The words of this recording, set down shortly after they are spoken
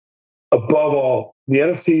above all, the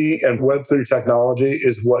NFT and Web3 technology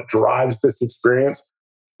is what drives this experience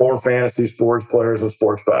for fantasy sports players and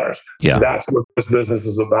sports bettors. Yeah. That's what this business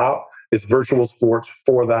is about. It's virtual sports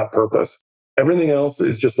for that purpose. Everything else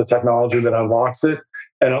is just the technology that unlocks it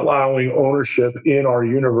and allowing ownership in our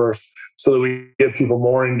universe so that we get people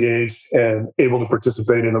more engaged and able to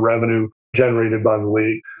participate in the revenue generated by the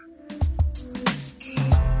league.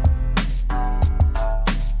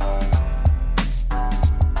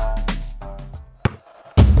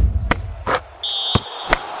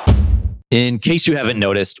 In case you haven't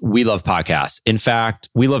noticed, we love podcasts. In fact,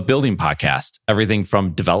 we love building podcasts, everything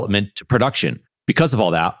from development to production. Because of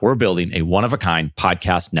all that, we're building a one-of-a-kind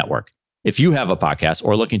podcast network. If you have a podcast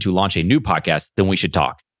or looking to launch a new podcast, then we should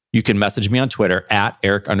talk. You can message me on Twitter at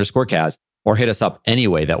Eric_Kaz or hit us up any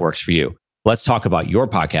way that works for you. Let's talk about your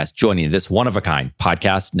podcast joining this one-of-a-kind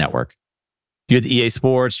podcast network. You had EA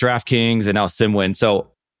Sports, DraftKings, and now SimWin.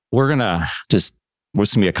 So we're going to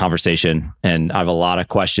be a conversation, and I have a lot of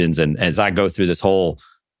questions. And as I go through this whole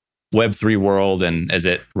Web3 world and as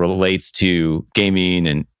it relates to gaming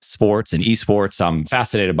and sports and esports, I'm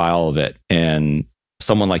fascinated by all of it. And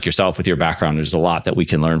someone like yourself with your background, there's a lot that we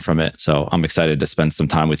can learn from it. So I'm excited to spend some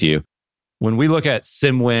time with you. When we look at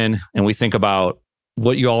SimWin and we think about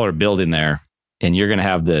what you all are building there, and you're going to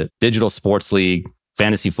have the digital sports league,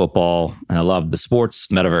 fantasy football, and I love the sports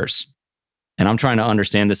metaverse. And I'm trying to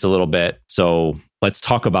understand this a little bit. So let's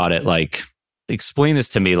talk about it. Like, explain this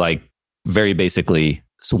to me, like, very basically,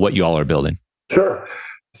 so what you all are building. Sure.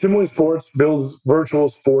 SimWin Sports builds virtual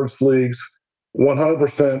sports leagues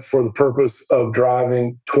 100% for the purpose of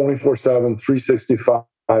driving 24/7, 365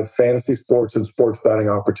 fantasy sports and sports betting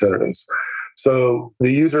opportunities. So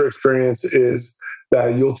the user experience is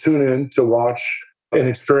that you'll tune in to watch an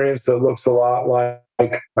experience that looks a lot like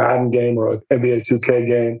a Madden game or an NBA 2K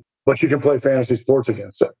game, but you can play fantasy sports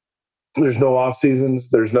against it. There's no off seasons.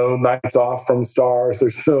 There's no nights off from stars.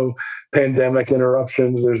 There's no pandemic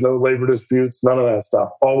interruptions. There's no labor disputes, none of that stuff.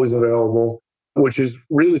 Always available, which is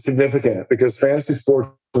really significant because fantasy sports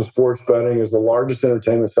and sports betting is the largest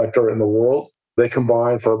entertainment sector in the world. They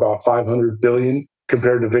combine for about $500 billion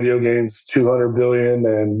compared to video games, $200 billion,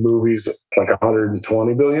 and movies like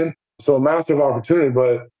 $120 billion. So a massive opportunity,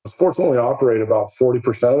 but sports only operate about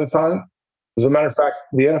 40% of the time. As a matter of fact,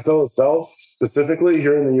 the NFL itself, specifically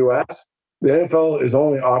here in the US, the NFL is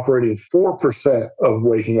only operating 4% of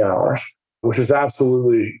waking hours, which is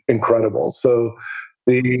absolutely incredible. So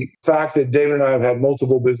the fact that David and I have had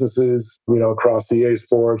multiple businesses, across EA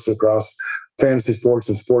Sports, across fantasy sports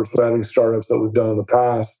and sports betting startups that we've done in the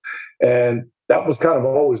past, and that was kind of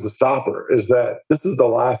always the stopper, is that this is the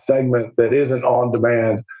last segment that isn't on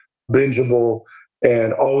demand, bingeable,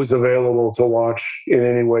 and always available to watch in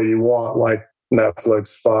any way you want, like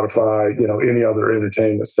Netflix, Spotify, any other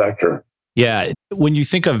entertainment sector. Yeah. When you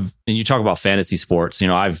think of, and you talk about fantasy sports,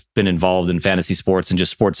 I've been involved in fantasy sports and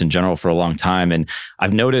just sports in general for a long time. And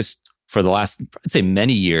I've noticed for the last, I'd say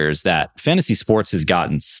many years, that fantasy sports has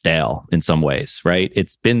gotten stale in some ways, right?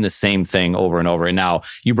 It's been the same thing over and over. And now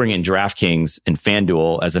you bring in DraftKings and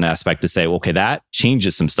FanDuel as an aspect to say, well, okay, that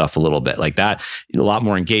changes some stuff a little bit. Like that, a lot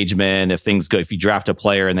more engagement. If things go, if you draft a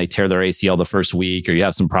player and they tear their ACL the first week, or you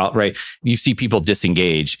have some problem, right? You see people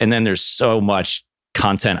disengage. And then there's so much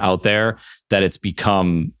content out there that it's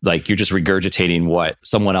become like you're just regurgitating what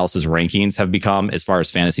someone else's rankings have become as far as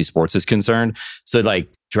fantasy sports is concerned. So like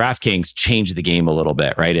DraftKings changed the game a little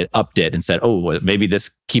bit, right? It upped it and said, oh, well, maybe this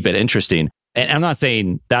keep it interesting. And I'm not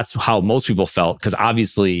saying that's how most people felt, because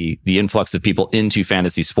obviously the influx of people into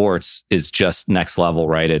fantasy sports is just next level,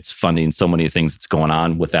 right? It's funding so many things that's going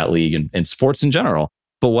on with that league and sports in general.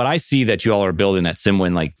 But what I see that you all are building at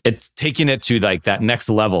SimWin, like it's taking it to like that next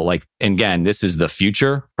level. Like, and again, this is the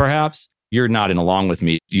future, perhaps. You're nodding along with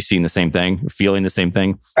me. You seeing the same thing? You're feeling the same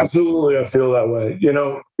thing? Absolutely. I feel that way.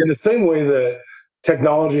 In the same way that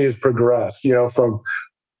technology has progressed, from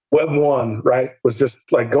Web 1, right, was just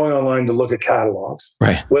like going online to look at catalogs.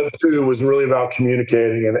 Right. Web 2 was really about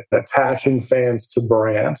communicating and attaching fans to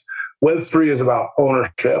brands. Web 3 is about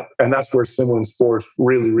ownership, and that's where SimWin Sports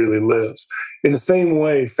really, really lives. In the same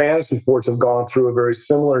way, fantasy sports have gone through a very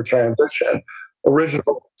similar transition.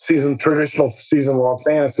 Traditional season-long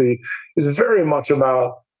fantasy is very much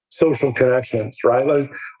about social connections, right?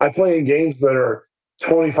 Like I play in games that are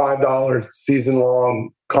 $25 season-long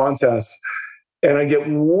contests, and I get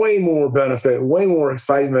way more benefit, way more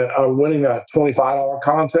excitement out of winning that $25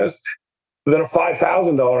 contest than a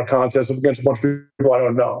 $5,000 contest against a bunch of people I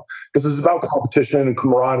don't know. Because it's about competition and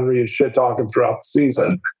camaraderie and shit talking throughout the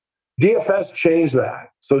season. DFS changed that.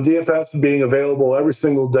 So DFS being available every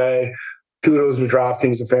single day, kudos to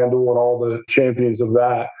DraftKings and FanDuel and all the champions of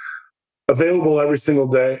that. available every single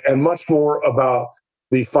day, and much more about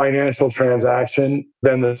the financial transaction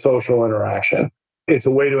than the social interaction. It's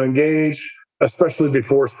a way to engage, especially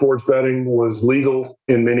before sports betting was legal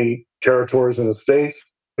in many territories in the States.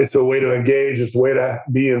 It's a way to engage. It's a way to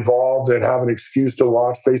be involved and have an excuse to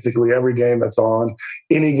watch basically every game that's on.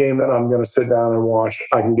 Any game that I'm going to sit down and watch,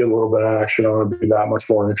 I can get a little bit of action on and be that much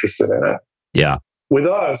more interested in it. Yeah. With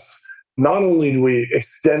us, not only do we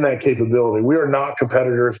extend that capability, we are not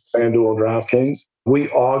competitors with FanDuel and DraftKings. We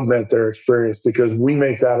augment their experience because we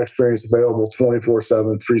make that experience available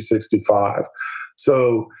 24/7, 365.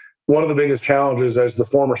 So one of the biggest challenges as the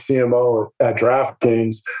former CMO at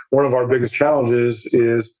DraftKings, one of our biggest challenges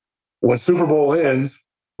is when Super Bowl ends,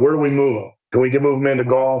 where do we move them? Can we move them into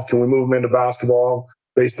golf? Can we move them into basketball?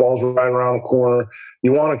 Baseball's right around the corner.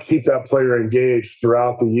 You want to keep that player engaged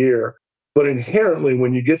throughout the year. But inherently,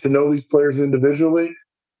 when you get to know these players individually,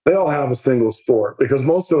 they all have a single sport because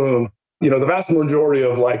most of them, the vast majority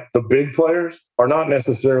of like the big players are not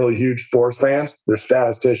necessarily huge sports fans. They're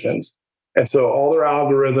statisticians. And so all their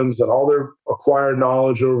algorithms and all their acquired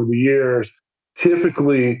knowledge over the years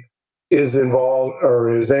typically is involved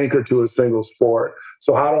or is anchored to a single sport.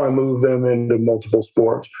 So how do I move them into multiple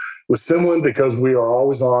sports? With SimWin, because we are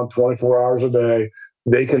always on 24 hours a day,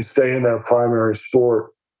 they can stay in their primary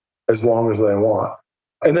sport as long as they want.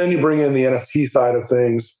 And then you bring in the NFT side of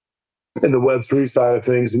things and the Web3 side of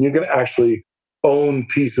things, and you can actually own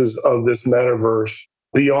pieces of this metaverse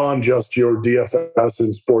beyond just your DFS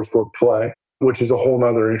and sportsbook play, which is a whole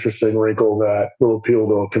nother interesting wrinkle that will appeal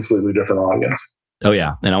to a completely different audience. Oh,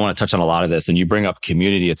 yeah. And I want to touch on a lot of this. And you bring up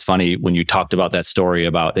community. It's funny when you talked about that story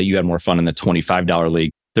about that you had more fun in the $25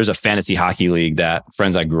 league. There's a fantasy hockey league that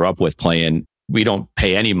friends I grew up with play in. We don't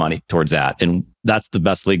pay any money towards that. And that's the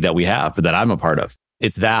best league that we have that I'm a part of.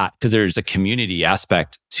 It's that because there's a community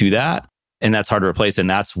aspect to that. And that's hard to replace. And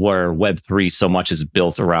that's where Web3 so much is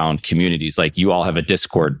built around communities. Like you all have a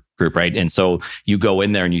Discord group, right? And so you go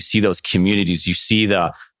in there and you see those communities, you see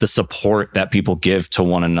the support that people give to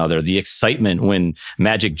one another, the excitement when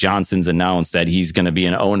Magic Johnson's announced that he's going to be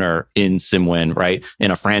an owner in SimWin, right? In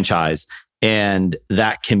a franchise. And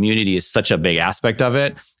that community is such a big aspect of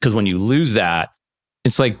it. Because when you lose that,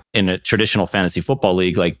 it's like in a traditional fantasy football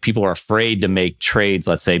league, like people are afraid to make trades,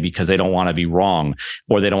 let's say, because they don't want to be wrong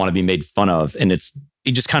or they don't want to be made fun of. And it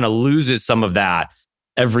just kind of loses some of that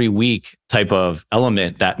every week type of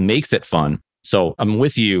element that makes it fun. So I'm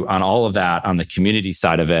with you on all of that on the community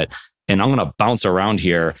side of it. And I'm going to bounce around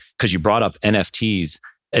here because you brought up NFTs.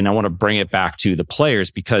 And I want to bring it back to the players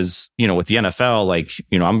because, with the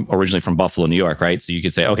NFL, I'm originally from Buffalo, New York, right? So you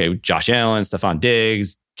could say, okay, Josh Allen, Stephon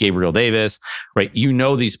Diggs, Gabriel Davis, right?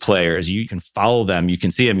 These players, you can follow them, you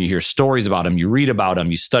can see them, you hear stories about them, you read about them,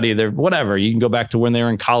 you study their whatever. You can go back to when they were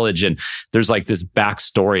in college and there's like this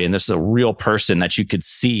backstory and this is a real person that you could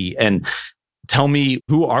see. And tell me,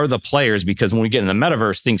 who are the players? Because when we get in the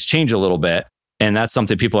metaverse, things change a little bit. And that's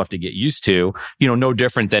something people have to get used to, no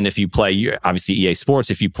different than if you play, obviously EA Sports,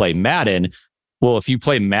 if you play Madden. Well, if you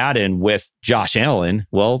play Madden with Josh Allen,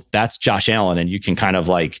 well, that's Josh Allen. And you can kind of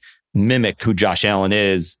like mimic who Josh Allen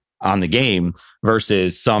is on the game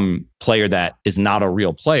versus some player that is not a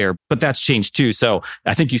real player. But that's changed too. So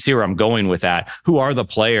I think you see where I'm going with that. Who are the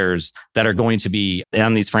players that are going to be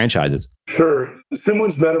on these franchises? Sure.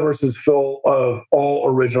 SimWin's Metaverse is full of all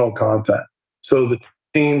original content. So the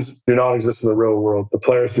teams do not exist in the real world. The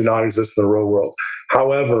players do not exist in the real world.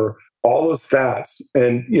 However, all those stats,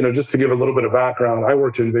 and just to give a little bit of background, I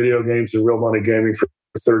worked in video games and real money gaming for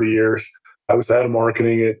 30 years. I was the head of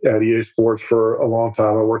marketing at EA Sports for a long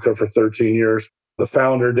time. I worked there for 13 years. The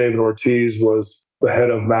founder, David Ortiz, was the head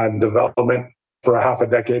of Madden development for a half a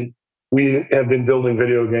decade. We have been building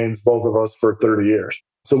video games, both of us, for 30 years.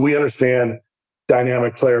 So we understand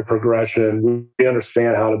dynamic player progression. We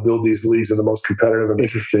understand how to build these leagues in the most competitive and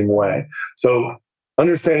interesting way. So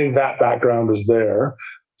understanding that background is there.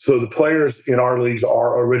 So the players in our leagues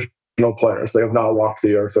are original players. They have not walked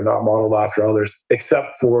the earth. They're not modeled after others,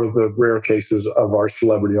 except for the rare cases of our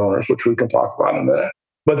celebrity owners, which we can talk about in a minute.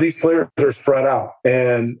 But these players are spread out.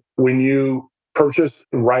 And when you purchase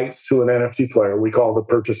rights to an NFT player, we call the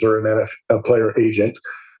purchaser a player agent.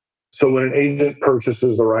 So when an agent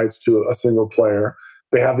purchases the rights to a single player,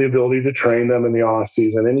 they have the ability to train them in the off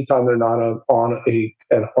season. Anytime they're not on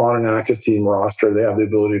an active team roster, they have the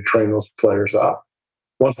ability to train those players up.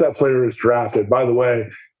 Once that player is drafted, by the way,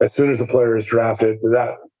 as soon as the player is drafted,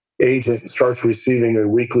 that agent starts receiving a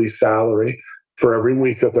weekly salary for every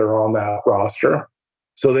week that they're on that roster.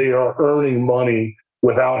 So they are earning money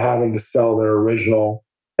without having to sell their original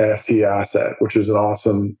NFT asset, which is an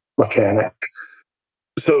awesome mechanic.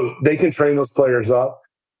 So they can train those players up.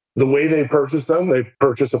 The way they purchase them, they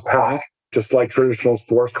purchase a pack, just like traditional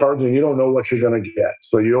sports cards, and you don't know what you're going to get.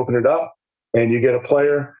 So you open it up and you get a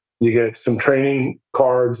player, you get some training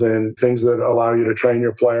cards and things that allow you to train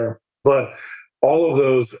your player. But all of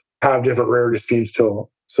those have different rarity schemes to them.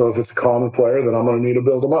 So if it's a common player, then I'm going to need to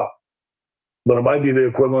build them up. But it might be the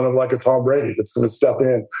equivalent of like a Tom Brady that's going to step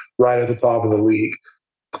in right at the top of the league.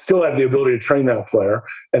 Still have the ability to train that player.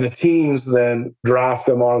 And the teams then draft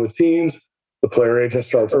them onto the teams. The player agent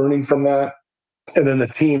starts earning from that. And then the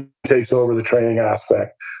team takes over the training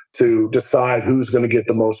aspect to decide who's going to get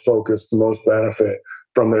the most focus, the most benefit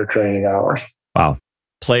from their training hours. Wow.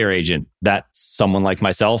 Player agent, that's someone like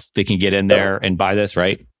myself that can get in there and buy this,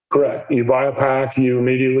 right? Correct. You buy a pack, you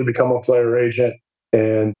immediately become a player agent,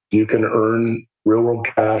 and you can earn real world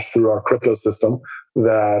cash through our crypto system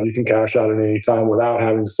that you can cash out at any time without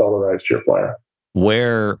having to sell the rights to your player.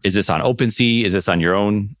 Where is this on OpenSea? Is this on your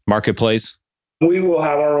own marketplace? We will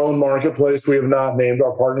have our own marketplace. We have not named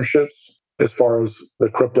our partnerships as far as the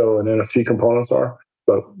crypto and NFT components are,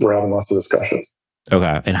 but we're having lots of discussions.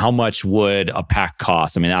 Okay. And how much would a pack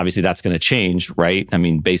cost? I mean, obviously that's going to change, right? I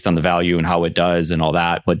mean, based on the value and how it does and all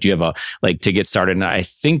that. But do you have to get started? And I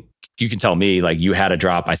think you can tell me, you had a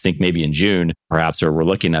drop, I think maybe in June, perhaps, or we're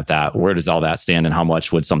looking at that. Where does all that stand and how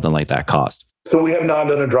much would something like that cost? So we have not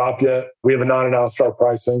done a drop yet. We have not announced our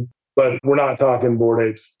pricing, but we're not talking Bored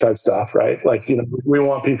Apes type stuff, right? We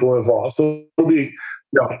want people involved. So it'll be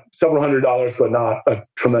several $100s, but not a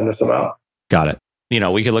tremendous amount. Got it.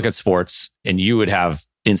 We could look at sports and you would have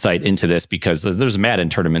insight into this because there's Madden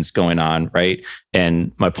tournaments going on, right?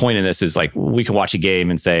 And my point in this is we can watch a game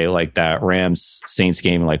and say that Rams Saints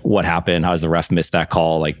game, what happened? How does the ref miss that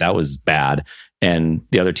call? That was bad. And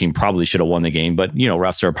the other team probably should have won the game, but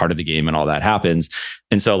refs are a part of the game and all that happens.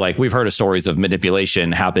 And so we've heard of stories of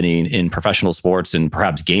manipulation happening in professional sports and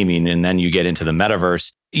perhaps gaming. And then you get into the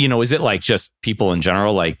metaverse. Is it just people in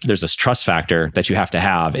general? There's this trust factor that you have to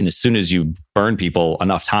have. And as soon as you burn people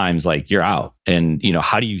enough times, you're out. And,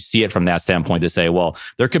 how do you see it from that standpoint to say, well,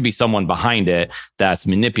 there could be someone behind it that's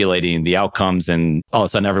manipulating the outcomes and all of a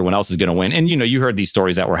sudden everyone else is going to win. And, you heard these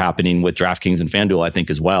stories that were happening with DraftKings and FanDuel, I think,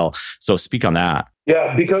 as well. So speak on that.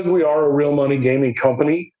 Yeah, because we are a real money gaming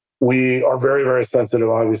company, we are very, very sensitive,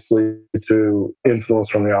 obviously, to influence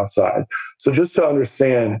from the outside. So just to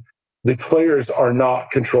understand, the players are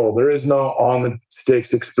not controlled. There is no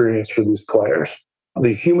on-the-sticks experience for these players.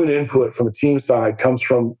 The human input from the team side comes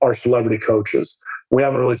from our celebrity coaches. We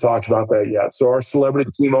haven't really talked about that yet. So our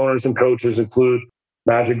celebrity team owners and coaches include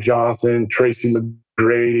Magic Johnson, Tracy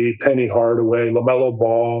McGrady, Penny Hardaway, LaMelo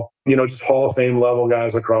Ball, just Hall of Fame level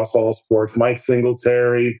guys across all sports, Mike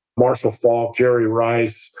Singletary, Marshall Faulk, Jerry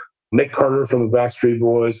Rice, Nick Carter from the Backstreet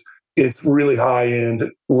Boys. It's really high-end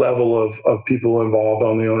level of people involved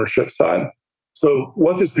on the ownership side. So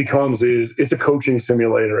what this becomes is it's a coaching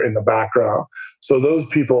simulator in the background. So those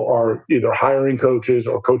people are either hiring coaches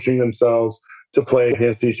or coaching themselves to play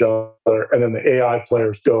against each other. And then the AI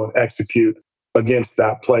players go and execute against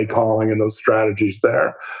that play calling and those strategies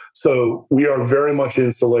there. So we are very much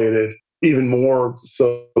insulated, even more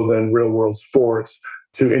so than real world sports,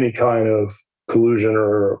 to any kind of collusion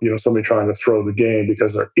or somebody trying to throw the game,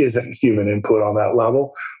 because there isn't human input on that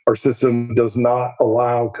level. Our system does not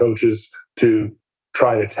allow coaches to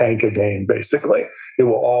try to tank a game, basically. It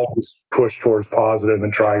will always push towards positive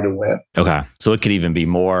and trying to win. Okay. So it could even be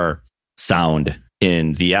more sound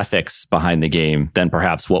in the ethics behind the game than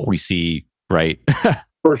perhaps what we see, right?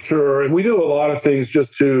 For sure. And we do a lot of things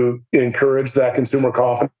just to encourage that consumer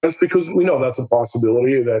confidence, because we know that's a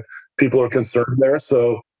possibility that people are concerned there.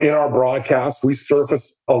 So in our broadcast, we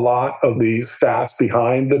surface a lot of the stats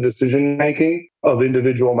behind the decision making of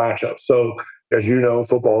individual matchups. So as you know,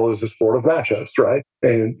 football is a sport of matchups, right?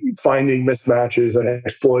 And finding mismatches and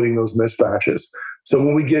exploiting those mismatches. So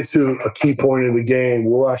when we get to a key point in the game,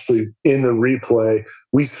 we'll actually, in the replay,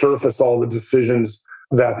 we surface all the decisions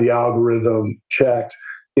that the algorithm checked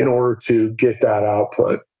in order to get that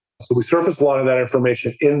output. So we surface a lot of that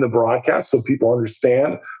information in the broadcast so people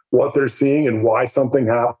understand what they're seeing and why something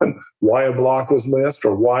happened, why a block was missed,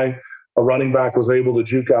 or why a running back was able to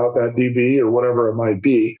juke out that DB or whatever it might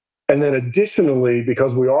be. And then additionally,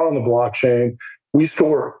 because we are on the blockchain, we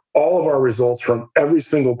store all of our results from every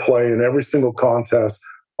single play and every single contest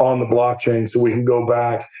on the blockchain, so we can go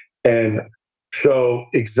back and show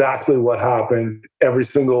exactly what happened, every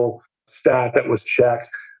single stat that was checked,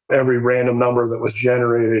 every random number that was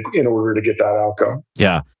generated in order to get that outcome.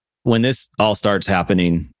 Yeah. When this all starts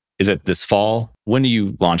happening, is it this fall? When are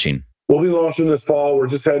you launching? We'll be launching this fall. We're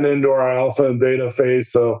just heading into our alpha and beta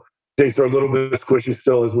phase, so things are a little bit squishy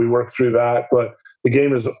still as we work through that. But the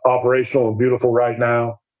game is operational and beautiful right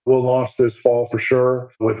now. We'll launch this fall for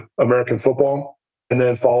sure with American football, and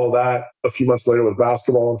then follow that a few months later with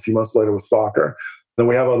basketball, and a few months later with soccer. Then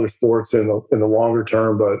we have other sports in the longer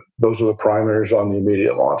term, but those are the primaries on the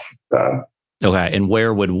immediate launch pad. Okay. And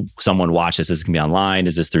where would someone watch this? Is this going to be online?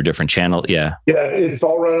 Is this through different channels? Yeah. Yeah, it's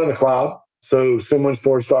all run on the cloud. So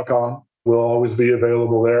SimWinSports.com will always be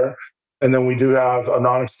available there. And then we do have a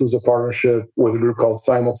non-exclusive partnership with a group called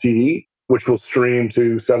SimulTV, which will stream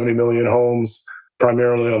to 70 million homes,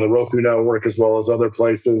 primarily on the Roku network as well as other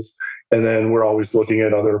places. And then we're always looking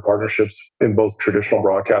at other partnerships in both traditional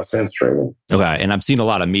broadcast and streaming. Okay. And I've seen a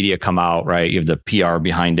lot of media come out, right? You have the PR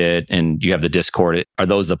behind it and you have the Discord. Are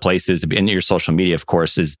those the places, in your social media, of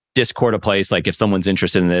course, is Discord a place? Like if someone's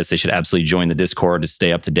interested in this, they should absolutely join the Discord to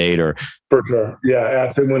stay up to date or? For sure. Yeah.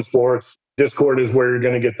 At SimWin Sports, Discord is where you're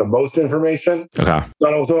going to get the most information. Okay.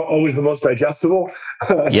 Not also always the most digestible.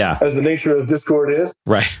 Yeah. As the nature of Discord is.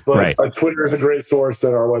 Right. But right. Twitter is a great source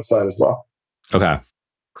and our website as well. Okay.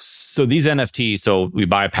 So these NFTs, so we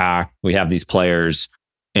buy a pack, we have these players,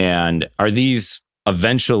 and are these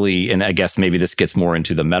eventually, and I guess maybe this gets more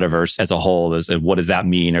into the metaverse as a whole, what does that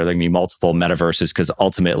mean? Are there going to be multiple metaverses? Because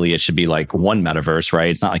ultimately it should be like one metaverse, right?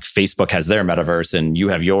 It's not like Facebook has their metaverse and you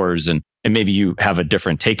have yours, and maybe you have a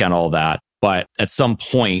different take on all that. But at some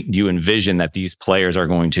point, do you envision that these players are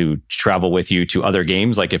going to travel with you to other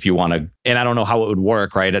games? Like if you want to, and I don't know how it would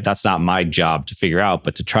work, right? That's not my job to figure out,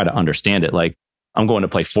 but to try to understand it. Like I'm going to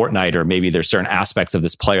play Fortnite, or maybe there's certain aspects of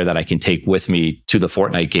this player that I can take with me to the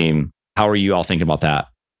Fortnite game. How are you all thinking about that?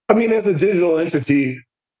 I mean, as a digital entity,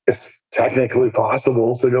 it's technically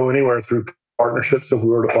possible to go anywhere through partnerships. If we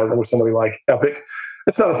were to partner with somebody like Epic,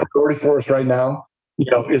 it's not a priority for us right now.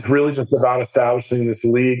 It's really just about establishing this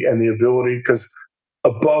league and the ability, because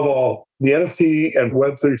above all, the NFT and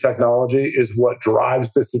Web3 technology is what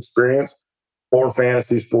drives this experience for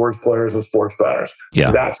fantasy sports players and sports bettors.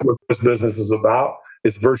 Yeah. That's what this business is about.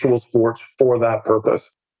 It's virtual sports for that purpose.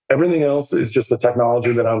 Everything else is just the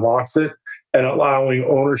technology that unlocks it and allowing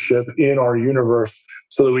ownership in our universe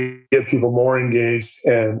so that we get people more engaged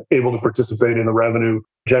and able to participate in the revenue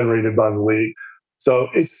generated by the league. So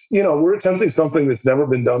it's, we're attempting something that's never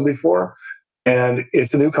been done before, and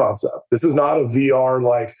it's a new concept. This is not a VR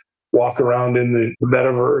like walk around in the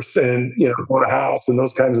metaverse and, go to house and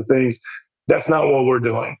those kinds of things. That's not what we're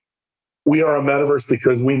doing. We are a metaverse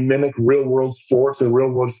because we mimic real world sports and real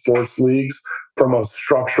world sports leagues from a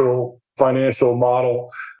structural financial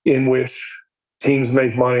model in which teams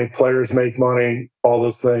make money, players make money, all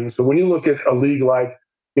those things. So when you look at a league like,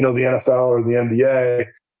 the NFL or the NBA,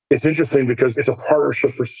 it's interesting because it's a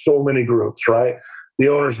partnership for so many groups, right? The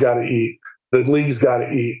owners got to eat, the league's got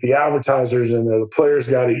to eat, the advertisers in there, the players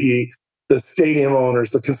got to eat, the stadium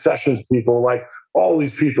owners, the concessions people, like all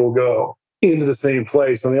these people go into the same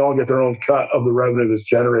place and they all get their own cut of the revenue that's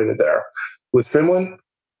generated there. With SimWin,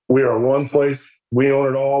 we are one place. We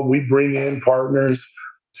own it all. We bring in partners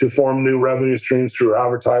to form new revenue streams through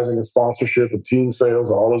advertising and sponsorship and team sales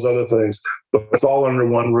and all those other things. But it's all under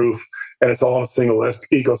one roof and it's all in a single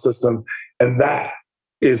ecosystem. And that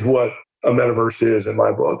is what a metaverse is in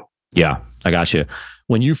my book. Yeah, I got you.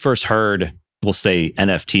 When you first heard, we'll say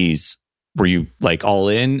NFTs, were you like all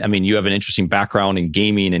in? I mean, you have an interesting background in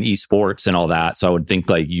gaming and esports and all that. So I would think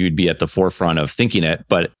like you'd be at the forefront of thinking it,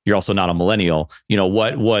 but you're also not a millennial.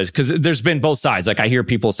 Because there's been both sides. Like I hear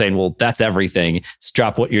people saying, well, that's everything.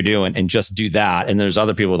 Stop what you're doing and just do that. And there's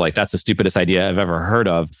other people like, that's the stupidest idea I've ever heard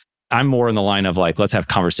of. I'm more in the line of like, let's have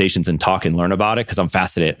conversations and talk and learn about it because I'm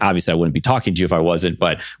fascinated. Obviously, I wouldn't be talking to you if I wasn't.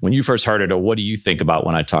 But when you first heard it, or what do you think about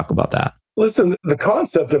when I talk about that? Listen, the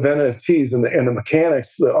concept of NFTs and the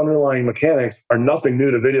mechanics, the underlying mechanics are nothing new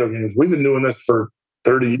to video games. We've been doing this for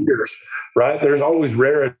 30 years, right? There's always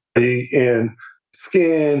rarity in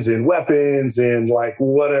skins and weapons and like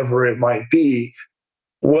whatever it might be.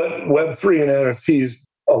 What Web3 and NFTs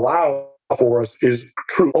allow for us is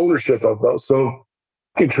true ownership of those. So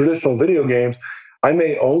in traditional video games, I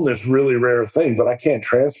may own this really rare thing, but I can't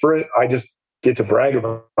transfer it. I just get to brag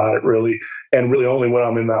about it really, and really only when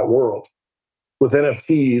I'm in that world. With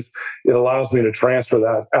NFTs, it allows me to transfer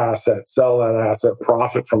that asset, sell that asset,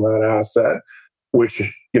 profit from that asset, which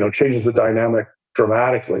changes the dynamic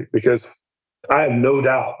dramatically. Because I have no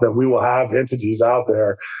doubt that we will have entities out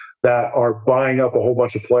there that are buying up a whole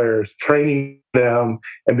bunch of players, training them,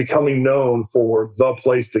 and becoming known for the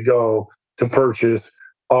place to go to purchase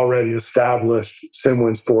already established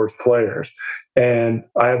SimWin Sports players. And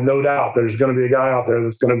I have no doubt there's going to be a guy out there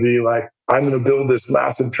that's going to be like, I'm going to build this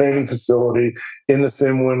massive training facility in the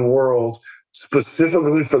SimWin world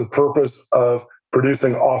specifically for the purpose of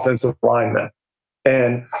producing offensive linemen.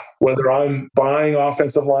 And whether I'm buying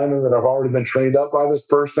offensive linemen that have already been trained up by this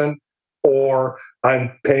person, or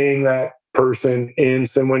I'm paying that person in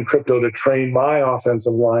SimWin crypto to train my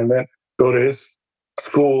offensive lineman, go to his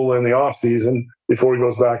school in the off season before he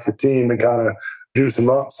goes back to the team and kind of juice him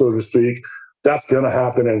up, so to speak, that's going to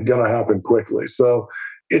happen and going to happen quickly. So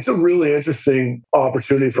it's a really interesting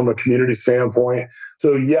opportunity from a community standpoint.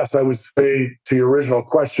 So yes, I would say to your original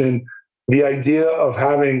question, the idea of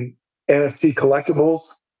having NFT collectibles,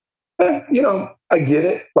 I get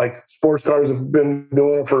it. Like sports cars have been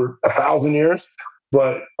doing it for 1,000 years,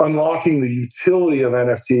 but unlocking the utility of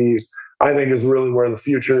NFTs, I think, is really where the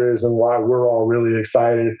future is and why we're all really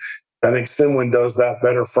excited. I think SimWin does that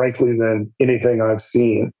better, frankly, than anything I've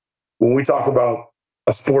seen. When we talk about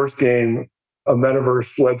a sports game, a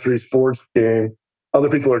Metaverse Web3 sports game, other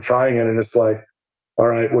people are trying it, and it's like, all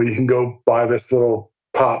right, well, you can go buy this little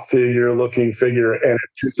pop figure looking figure and it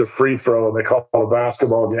shoots a free throw and they call it a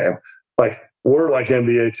basketball game. Like, we're like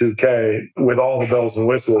NBA 2K with all the bells and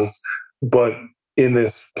whistles, but in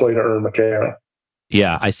this play to earn mechanic.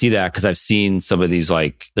 Yeah, I see that because I've seen some of these,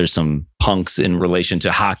 like there's some punks in relation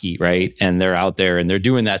to hockey, right? And they're out there and they're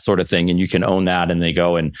doing that sort of thing, and you can own that, and they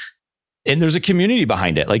go and there's a community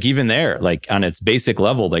behind it. Like even there, like on its basic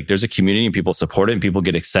level, like there's a community and people support it and people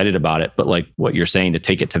get excited about it. But like what you're saying, to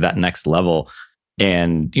take it to that next level.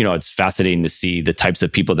 And, it's fascinating to see the types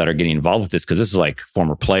of people that are getting involved with this, because this is like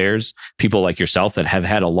former players, people like yourself that have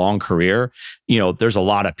had a long career. There's a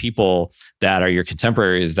lot of people that are your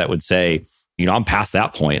contemporaries that would say, I'm past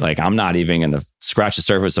that point. Like, I'm not even going to scratch the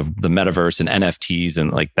surface of the metaverse and NFTs.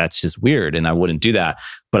 And like, that's just weird. And I wouldn't do that.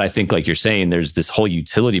 But I think, like you're saying, there's this whole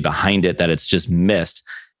utility behind it that it's just missed.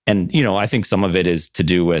 And, I think some of it is to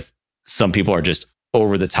do with some people are just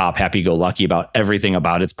over the top, happy go lucky about everything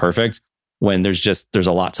about it's perfect, when there's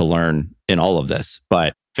a lot to learn in all of this.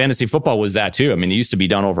 But fantasy football was that too. I mean, it used to be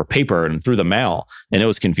done over paper and through the mail, and it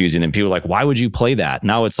was confusing. And people were like, why would you play that?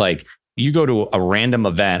 Now it's like, you go to a random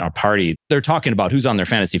event or party, they're talking about who's on their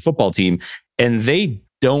fantasy football team, and they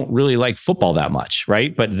don't really like football that much,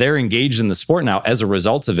 right? But they're engaged in the sport now as a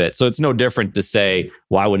result of it. So it's no different to say,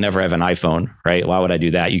 well, I would never have an iPhone, right? Why would I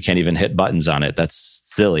do that? You can't even hit buttons on it. That's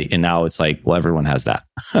silly. And now it's like, well, everyone has that.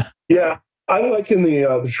 Yeah. I liken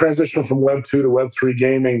the transition from Web 2 to Web 3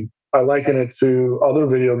 gaming, I liken it to other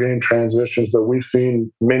video game transitions that we've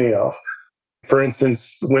seen many of. For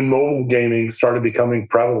instance, when mobile gaming started becoming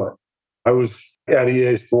prevalent, I was at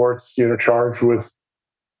EA Sports, charged with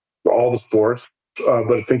all the sports,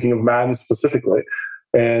 but thinking of Madden specifically.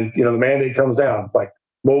 And, the mandate comes down, like,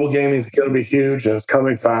 mobile gaming is going to be huge and it's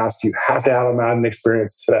coming fast. You have to have a Madden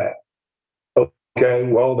experience today. Okay,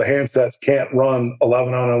 well, the handsets can't run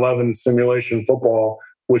 11 on 11 simulation football,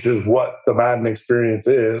 which is what the Madden experience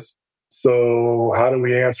is. So how do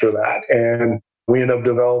we answer that? And we end up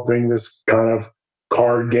developing this kind of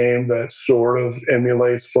card game that sort of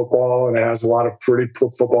emulates football, and it has a lot of pretty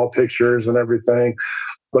football pictures and everything,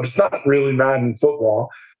 but it's not really Madden football.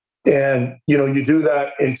 And, you do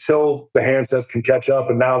that until the handsets can catch up,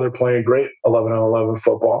 and now they're playing great 11 on 11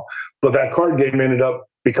 football. But that card game ended up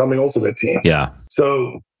becoming Ultimate Team. Yeah.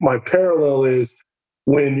 So my parallel is,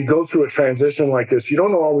 when you go through a transition like this, you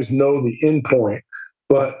don't always know the end point,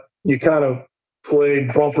 but you kind of play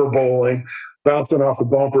bumper bowling, bouncing off the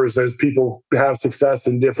bumpers as people have success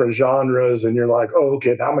in different genres. And you're like, oh,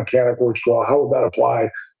 okay, that mechanic works well. How would that apply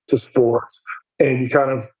to sports? And you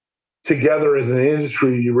kind of, together as an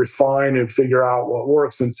industry, you refine and figure out what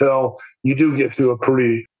works until you do get to a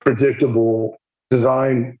pretty predictable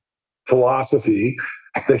design philosophy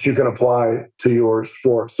that you can apply to your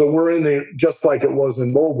sport. So we're just like it was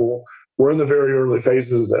in mobile, we're in the very early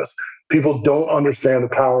phases of this. People don't understand the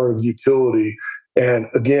power of utility. And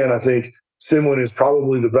again, I think SimWin is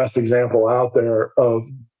probably the best example out there of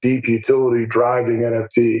deep utility driving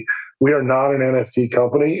NFT. We are not an NFT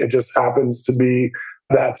company. It just happens to be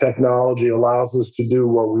that technology allows us to do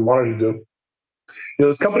what we wanted to do.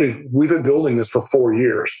 This company, we've been building this for 4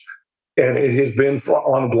 years, and it has been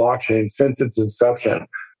on blockchain since its inception.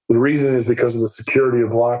 The reason is because of the security of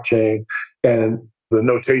blockchain and the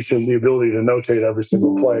notation, the ability to notate every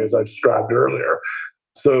single play, as I described earlier.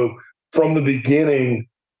 So from the beginning,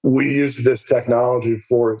 we used this technology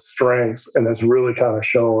for its strengths, and it's really kind of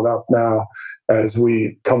showing up now as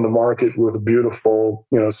we come to market with a beautiful,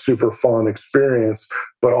 super fun experience,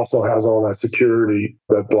 but also has all that security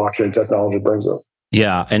that blockchain technology brings us.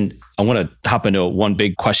 Yeah. And I want to hop into one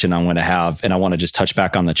big question I'm going to have, and I want to just touch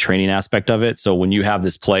back on the training aspect of it. So when you have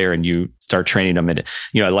this player and you start training them, and,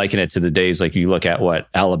 I liken it to the days like you look at what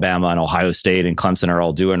Alabama and Ohio State and Clemson are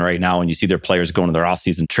all doing right now, and you see their players going to their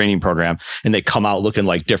off-season training program and they come out looking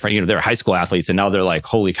like different, they're high school athletes, and now they're like,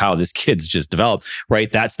 holy cow, this kid's just developed, right?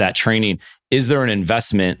 That's that training. Is there an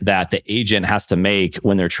investment that the agent has to make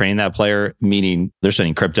when they're training that player, meaning they're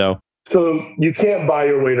spending crypto? So you can't buy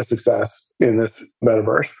your way to success in this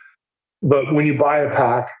metaverse. But when you buy a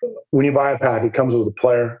pack, it comes with a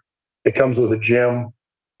player, it comes with a gym,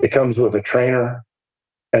 it comes with a trainer,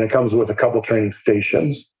 and it comes with a couple training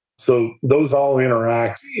stations. So those all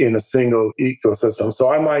interact in a single ecosystem.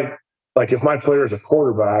 So I might, like if my player is a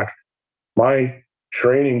quarterback, my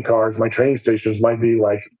training cards, my training stations might be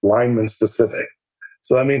like lineman specific.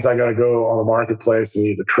 So that means I got to go on the marketplace and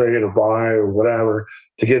either trade or buy or whatever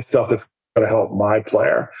to get stuff that's going to help my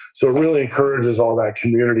player. So it really encourages all that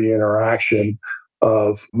community interaction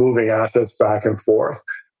of moving assets back and forth.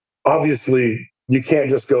 Obviously, you can't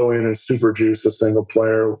just go in and super juice a single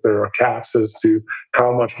player. There are caps as to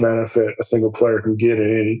how much benefit a single player can get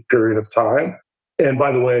in any period of time. And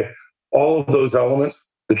by the way, all of those elements,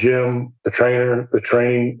 the gym, the trainer, the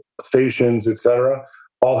training stations, etc.,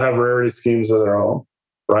 all have rarity schemes of their own,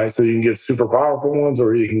 right? So you can get super powerful ones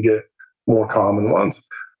or you can get more common ones.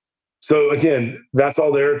 So again, that's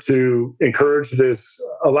all there to encourage this,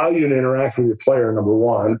 allow you to interact with your player, number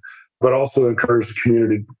one, but also encourage the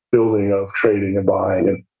community building of trading and buying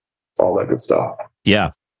and all that good stuff. Yeah.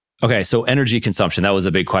 Okay. So energy consumption, that was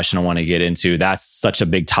a big question I want to get into. That's such a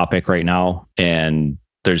big topic right now. And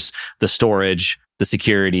there's the storage, the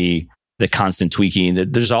security, the constant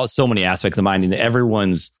tweaking. There's so many aspects of mining that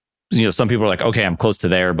everyone's, some people are like, okay, I'm close to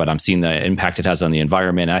there, but I'm seeing the impact it has on the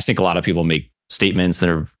environment. And I think a lot of people make statements that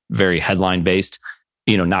are very headline based,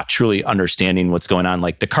 not truly understanding what's going on.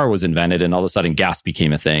 Like the car was invented and all of a sudden gas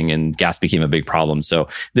became a thing and gas became a big problem. So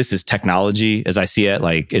this is technology as I see it.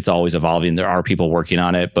 Like it's always evolving. There are people working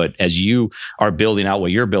on it, but as you are building out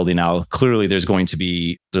what you're building out, clearly there's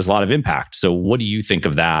a lot of impact. So what do you think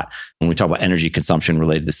of that when we talk about energy consumption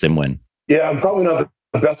related to SimWin? Yeah, I'm probably not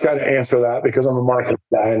the best guy to answer that because I'm a marketing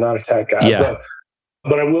guy and not a tech guy. Yeah.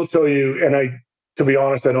 But I will tell you, to be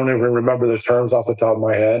honest, I don't even remember the terms off the top of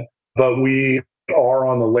my head, but we are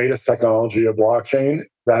on the latest technology of blockchain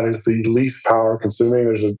that is the least power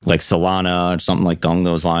consuming. Like Solana or something like along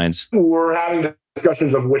those lines. We're having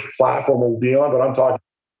discussions of which platform we'll be on, but I'm talking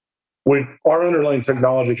our underlying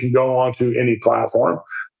technology can go onto any platform.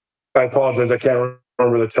 I apologize, I can't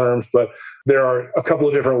remember the terms, but there are a couple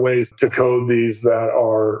of different ways to code these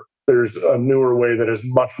there's a newer way that is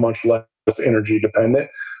much, much less energy dependent.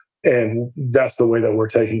 And that's the way that we're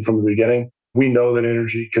taking from the beginning. We know that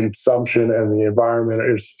energy consumption and the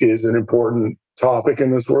environment is an important topic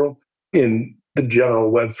in this world, in the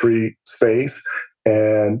general Web3 space.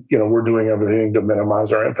 And, we're doing everything to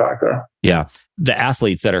minimize our impact there. Yeah. The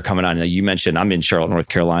athletes that are coming on, you mentioned, I'm in Charlotte, North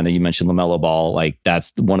Carolina. You mentioned LaMelo Ball. Like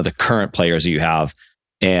that's one of the current players that you have.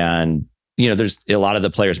 And, there's a lot of the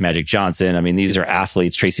players, Magic Johnson. I mean, these are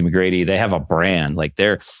athletes, Tracy McGrady, they have a brand.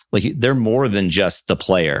 They're more than just the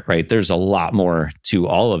player, right? There's a lot more to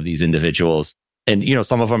all of these individuals. And,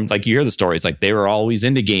 some of them, like you hear the stories, like they were always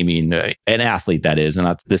into gaming, an athlete that is, and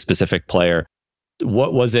not this specific player.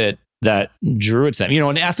 What was it that drew it to them?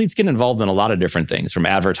 And athletes get involved in a lot of different things from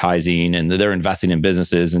advertising, and they're investing in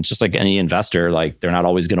businesses. And just like any investor, like they're not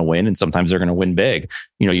always going to win. And sometimes they're going to win big.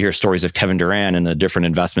 You hear stories of Kevin Durant and the different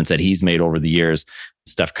investments that he's made over the years,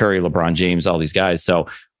 Steph Curry, LeBron James, all these guys. So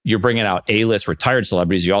you're bringing out A-list retired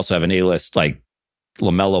celebrities. You also have an A-list like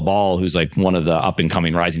LaMelo Ball, who's like one of the up and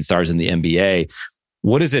coming rising stars in the NBA.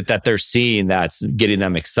 What is it that they're seeing that's getting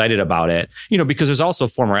them excited about it? Because there's also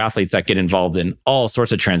former athletes that get involved in all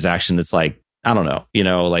sorts of transactions. It's like, I don't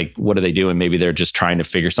know, like what are they doing? Maybe they're just trying to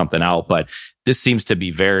figure something out. But this seems to be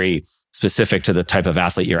very specific to the type of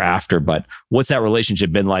athlete you're after. But what's that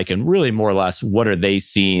relationship been like? And really more or less, what are they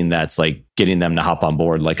seeing that's like getting them to hop on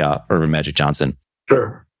board like a Urban Magic Johnson?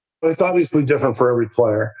 Sure. It's obviously different for every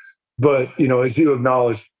player. But, as you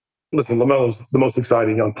acknowledged, listen, LaMelo's the most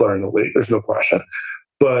exciting young player in the league. There's no question.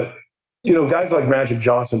 But, guys like Magic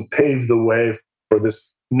Johnson paved the way for this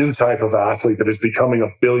new type of athlete that is becoming a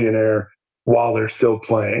billionaire while they're still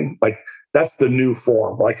playing. Like, that's the new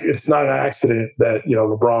form. Like, it's not an accident that,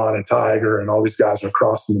 LeBron and Tiger and all these guys are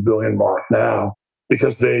crossing the billion mark now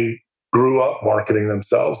because they grew up marketing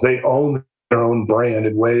themselves. They own their own brand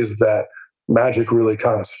in ways that Magic really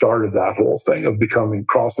kind of started that whole thing of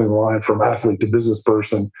crossing the line from athlete to business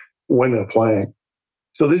person when they're playing.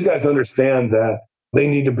 So these guys understand that they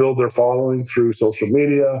need to build their following through social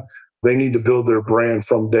media. They need to build their brand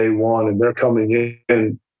from day one, and they're coming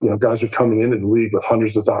in. Guys are coming into the league with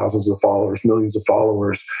hundreds of thousands of followers, millions of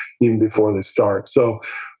followers, even before they start. So,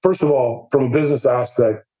 first of all, from a business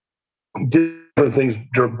aspect, different things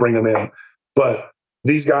to bring them in. But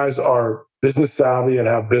these guys are business savvy and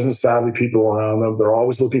have business savvy people around them. They're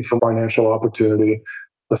always looking for financial opportunity.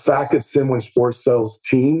 The fact that SimWin Sports sells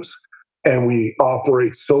teams and we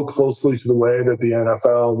operate so closely to the way that the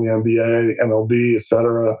NFL, the NBA, MLB, et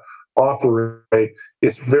cetera, operate,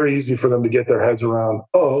 it's very easy for them to get their heads around,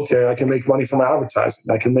 oh, okay, I can make money from advertising.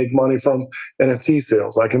 I can make money from NFT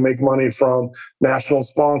sales. I can make money from national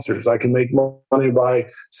sponsors. I can make money by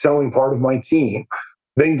selling part of my team.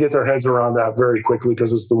 They can get their heads around that very quickly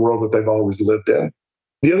because it's the world that they've always lived in.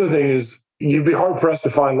 The other thing is you'd be hard pressed to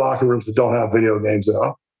find locker rooms that don't have video games in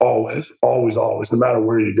them. Always, no matter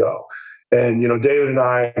where you go. And, David and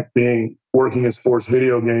I, working in sports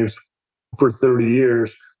video games for 30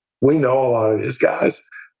 years, we know a lot of these guys.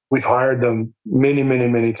 We've hired them many, many,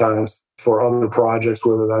 many times for other projects,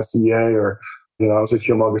 whether that's EA or, I was at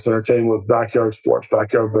Humongous Entertainment with backyard sports,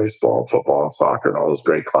 backyard baseball, football, and soccer, and all those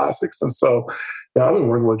great classics. And so, I've been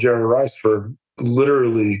working with Jerry Rice for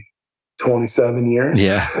literally 27 years.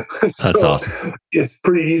 Yeah, that's awesome. It's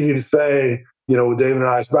pretty easy to say, with David and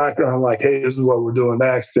I's background, like, hey, this is what we're doing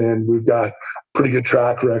next. And we've got pretty good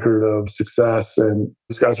track record of success. And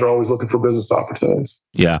these guys are always looking for business opportunities.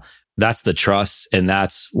 Yeah, that's the trust. And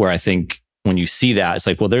that's where I think when you see that, it's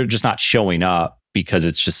like, well, they're just not showing up because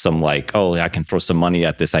it's just some like, oh, I can throw some money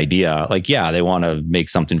at this idea. Like, yeah, they want to make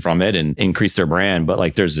something from it and increase their brand. But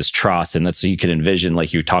like, there's this trust. And that's so you can envision,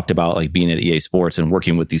 like you talked about, like being at EA Sports and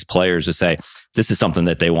working with these players to say, this is something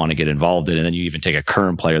that they want to get involved in. And then you even take a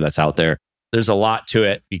current player that's out there. There's a lot to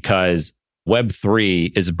it because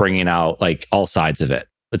Web3 is bringing out like all sides of it.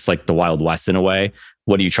 It's like the Wild West in a way.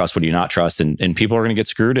 What do you trust? What do you not trust? And people are going to get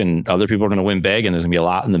screwed and other people are going to win big. And there's going to be a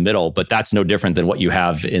lot in the middle, but that's no different than what you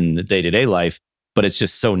have in the day-to-day life. But it's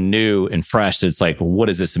just so new and fresh. That it's like, what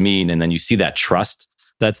does this mean? And then you see that trust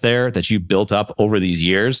that's there that you built up over these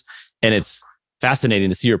years. And it's fascinating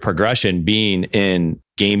to see your progression being in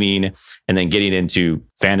gaming and then getting into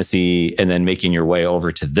fantasy and then making your way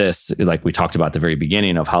over to this, like we talked about at the very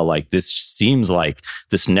beginning of how like this seems like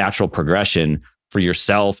this natural progression for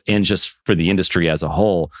yourself and just for the industry as a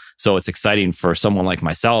whole. So it's exciting for someone like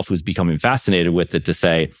myself who's becoming fascinated with it to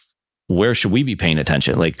say, where should we be paying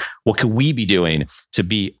attention? Like, what could we be doing to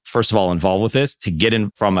be, first of all, involved with this, to get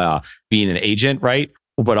in from being an agent, right?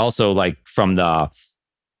 But also like from the,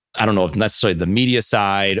 I don't know if necessarily the media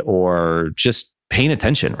side or just paying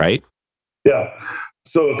attention, right? Yeah.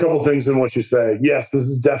 So a couple of things in what you say. Yes, this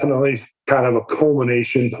is definitely kind of a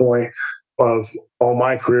culmination point of all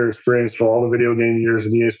my career experience from all the video game years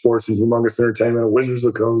in EA Sports and Humongous Entertainment, Wizards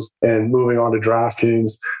of the Coast, and moving on to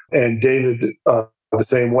DraftKings. And David, the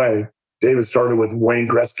same way. David started with Wayne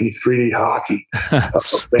Gretzky 3D hockey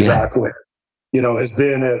back when. Has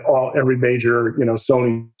been at every major,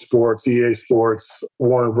 Sony Sports, EA Sports,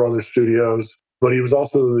 Warner Brothers Studios, but he was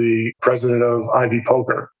also the president of IV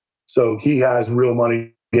Poker. So he has real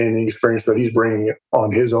money gaming experience that he's bringing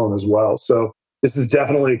on his own as well. So this is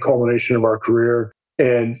definitely a culmination of our career.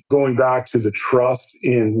 And going back to the trust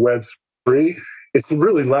in Web3, it's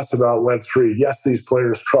really less about Web3. Yes, these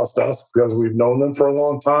players trust us because we've known them for a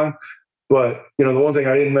long time. But, the one thing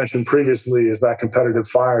I didn't mention previously is that competitive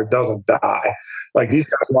fire doesn't die. Like these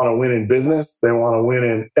guys want to win in business. They want to win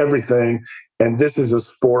in everything. And this is a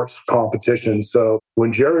sports competition. So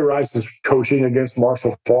when Jerry Rice is coaching against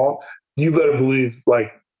Marshall Faulk, you better believe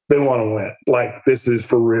like they want to win. Like this is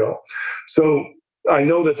for real. So I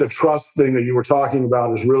know that the trust thing that you were talking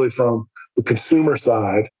about is really from the consumer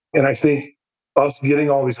side. And I think us getting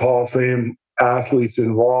all these Hall of Fame athletes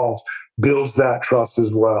involved builds that trust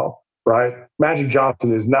as well. Right? Magic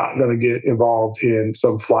Johnson is not going to get involved in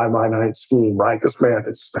some fly-by-night scheme, right? This man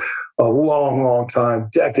is a long, long time,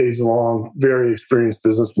 decades long, very experienced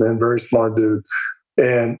businessman, very smart dude.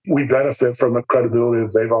 And we benefit from the credibility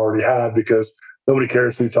that they've already had because nobody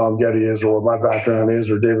cares who Tom Goedde is or what my background is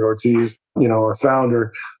or David Ortiz, our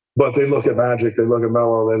founder. But they look at Magic, they look at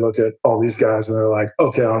Melo, they look at all these guys and they're like,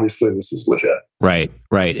 okay, obviously this is legit. Right.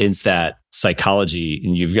 It's that psychology.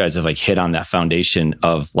 And you guys have like hit on that foundation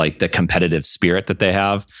of like the competitive spirit that they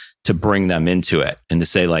have to bring them into it and to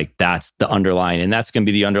say like, that's the underlying, and that's going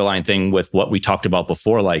to be the underlying thing with what we talked about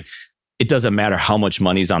before. Like, it doesn't matter how much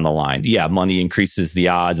money's on the line. Yeah, money increases the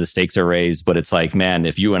odds, the stakes are raised, but it's like, man,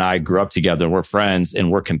 if you and I grew up together, we're friends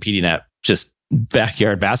and we're competing at just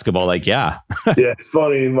backyard basketball, like, yeah. Yeah, it's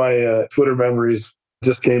funny in my Twitter memories,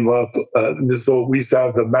 just came up. So we used to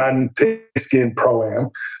have the Madden Pigskin Pro-Am,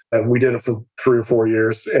 and we did it for 3 or 4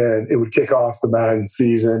 years, and it would kick off the Madden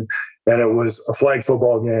season, and it was a flag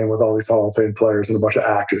football game with all these Hall of Fame players and a bunch of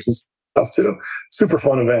actors and stuff too. Super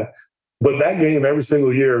fun event. But that game, every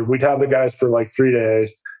single year, we'd have the guys for like 3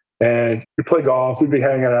 days, and we'd play golf, we'd be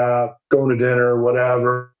hanging out, going to dinner,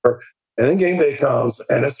 whatever. And then game day comes,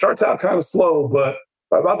 and it starts out kind of slow, but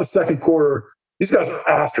by about the second quarter, these guys are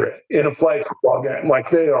after it in a flag football game. Like,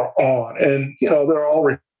 they are on. And, they're all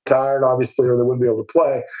retired, obviously, or they wouldn't be able to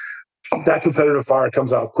play. That competitive fire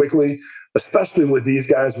comes out quickly, especially with these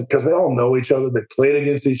guys, because they all know each other. They played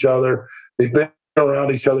against each other. They've been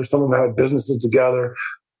around each other. Some of them had businesses together.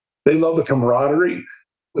 They love the camaraderie,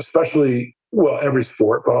 especially, every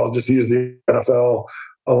sport, but I'll just use the NFL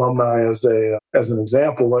alumni as an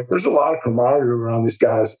example. Like, there's a lot of camaraderie around these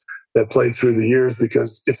guys that played through the years,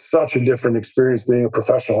 because it's such a different experience being a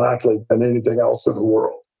professional athlete than anything else in the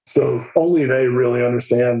world. So only they really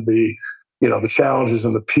understand the challenges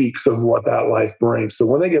and the peaks of what that life brings. So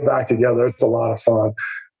when they get back together, it's a lot of fun.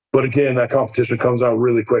 But again, that competition comes out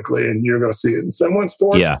really quickly, and you're going to see it in SimWin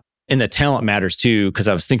sports. Yeah. And the talent matters too, because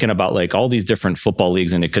I was thinking about like all these different football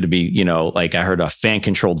leagues, and it could be, like I heard a fan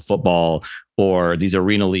controlled football or these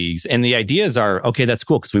arena leagues. And the ideas are, okay, that's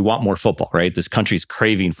cool because we want more football, right? This country's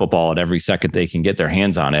craving football at every second they can get their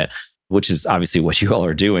hands on it, which is obviously what you all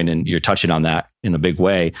are doing. And you're touching on that in a big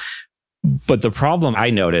way. But the problem I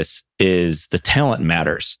notice is the talent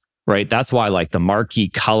matters, right? That's why like the marquee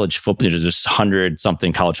college football, there's 100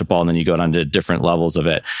 something college football, and then you go down to different levels of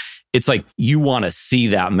it. It's like you want to see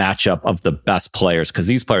that matchup of the best players, because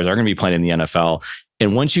these players are going to be playing in the NFL.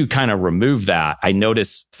 And once you kind of remove that, I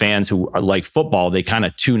notice fans who are like football, they kind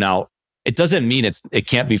of tune out. It doesn't mean it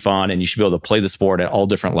can't be fun and you should be able to play the sport at all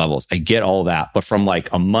different levels. I get all that. But from like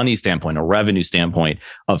a money standpoint, a revenue standpoint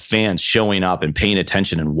of fans showing up and paying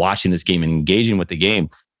attention and watching this game and engaging with the game,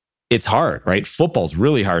 it's hard, right? Football's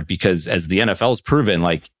really hard because, as the NFL's proven,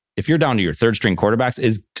 like, if you're down to your third string quarterbacks,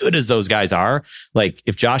 as good as those guys are, like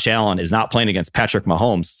if Josh Allen is not playing against Patrick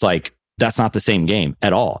Mahomes, it's like, that's not the same game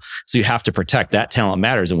at all. So you have to protect that. Talent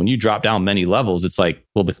matters. And when you drop down many levels, it's like,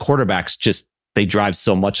 well, the quarterbacks they drive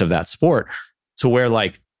so much of that sport to where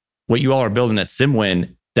like what you all are building at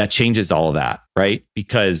SimWin, that changes all of that, right?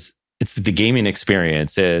 Because it's the gaming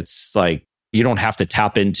experience. It's like, you don't have to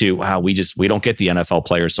tap into how we don't get the NFL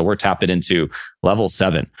players. So we're tapping into level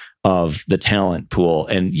 7 of the talent pool.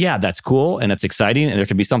 And yeah, that's cool. And it's exciting. And there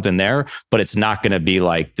could be something there, but it's not going to be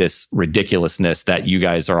like this ridiculousness that you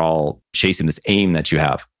guys are all chasing, this aim that you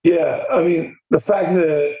have. Yeah. I mean, the fact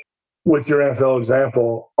that with your NFL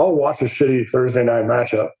example, I'll watch a shitty Thursday night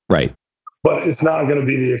matchup. Right. But it's not going to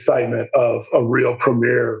be the excitement of a real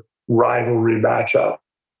premier rivalry matchup.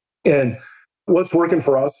 And what's working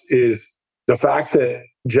for us is the fact that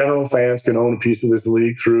general fans can own a piece of this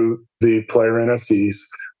league through the player NFTs.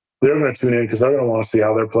 They're going to tune in because they're going to want to see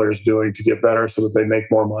how their players doing to get better so that they make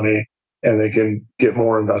more money and they can get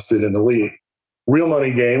more invested in the league. Real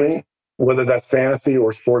money gaming, whether that's fantasy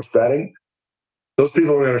or sports betting, those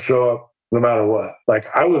people are going to show up no matter what. Like,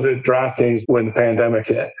 I was at DraftKings when the pandemic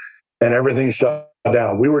hit and everything shut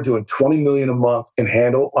down. We were doing $20 million a month in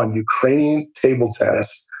handle on Ukrainian table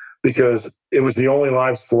tennis because it was the only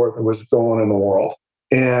live sport that was going on in the world.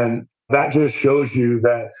 And that just shows you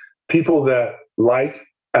that people that like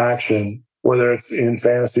action, whether it's in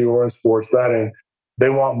fantasy or in sports betting, they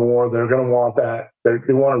want more. They're going to want that.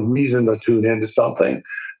 They want a reason to tune into something.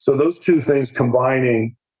 So those two things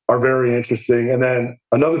combining are very interesting. And then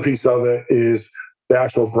another piece of it is the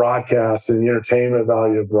actual broadcast and the entertainment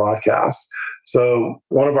value of broadcast. So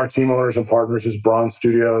one of our team owners and partners is Braun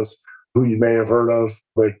Studios, who you may have heard of.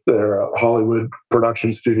 Like, they're a Hollywood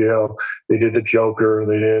production studio. They did The Joker.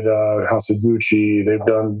 They did House of Gucci. They've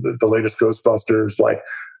done the latest Ghostbusters. Like,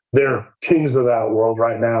 they're kings of that world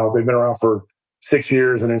right now. They've been around for 6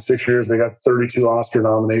 years, and in 6 years, they got 32 Oscar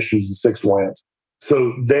nominations and 6 wins.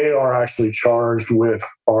 So they are actually charged with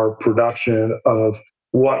our production of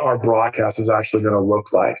what our broadcast is actually going to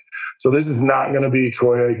look like. So this is not going to be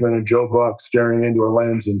Troy Aikman and Joe Buck staring into a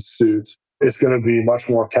lens in suits. It's going to be much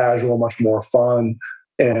more casual, much more fun.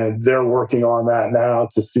 And they're working on that now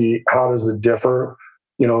to see how does it differ.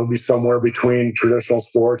 It'll be somewhere between traditional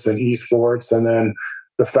sports and esports. And then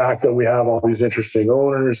the fact that we have all these interesting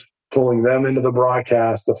owners pulling them into the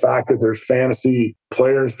broadcast, the fact that there's fantasy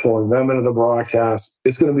players pulling them into the broadcast,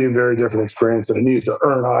 it's going to be a very different experience, and it needs to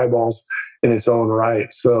earn eyeballs in its own right.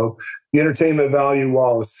 So the entertainment value,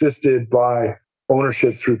 while assisted by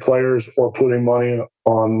ownership through players or putting money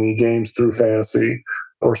on the games through fantasy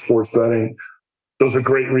or sports betting, those are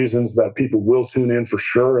great reasons that people will tune in for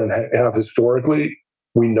sure and have historically.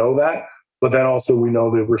 We know that. But then also we know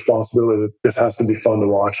the responsibility that this has to be fun to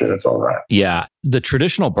watch in its own right. Yeah. The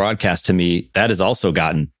traditional broadcast to me, that has also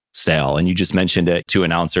gotten stale. And you just mentioned it to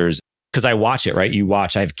announcers because I watch it, right?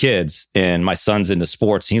 I have kids and my son's into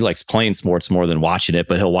sports. He likes playing sports more than watching it,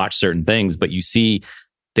 but he'll watch certain things. But you see,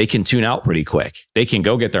 they can tune out pretty quick. They can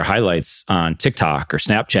go get their highlights on TikTok or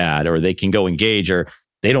Snapchat, or they can go engage, or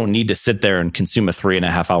they don't need to sit there and consume a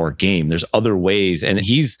 3.5 hour game. There's other ways. And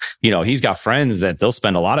he's got friends that they'll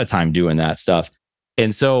spend a lot of time doing that stuff.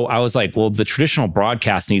 And so I was like, well, the traditional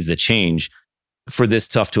broadcast needs to change for this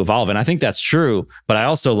stuff to evolve. And I think that's true. But I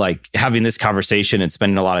also like having this conversation and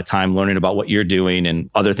spending a lot of time learning about what you're doing and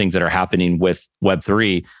other things that are happening with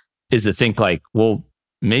Web3 is to think like, well,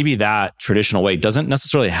 maybe that traditional way doesn't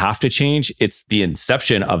necessarily have to change. It's the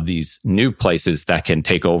inception of these new places that can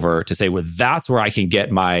take over to say, well, that's where I can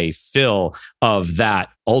get my fill of that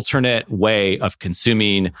alternate way of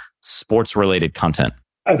consuming sports related content.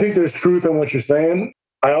 I think there's truth in what you're saying.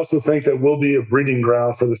 I also think that we'll be a breeding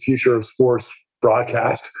ground for the future of sports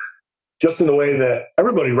broadcast, just in the way that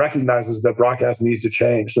everybody recognizes that broadcast needs to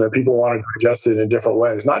change, so that people want to digest it in different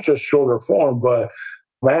ways, not just shorter form, but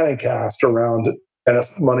Manning cast around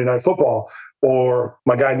Monday Night Football, or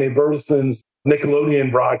my guy Nate Burleson's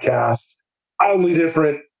Nickelodeon broadcast, wildly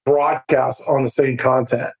different broadcasts on the same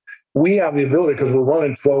content. We have the ability, because we're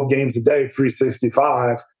running 12 games a day,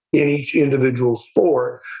 365 in each individual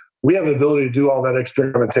sport. We have the ability to do all that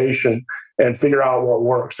experimentation and figure out what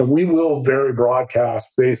works. And we will vary broadcast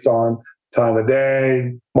based on time of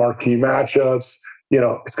day, marquee matchups.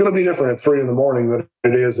 It's going to be different at 3 a.m. than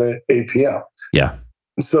it is at 8 p.m. Yeah.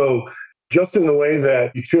 So just in the way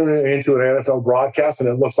that you tune into an NFL broadcast and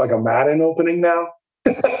it looks like a Madden opening now,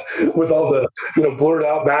 with all the blurred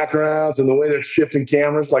out backgrounds and the way they're shifting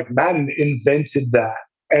cameras, like Madden invented that,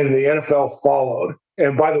 and the NFL followed.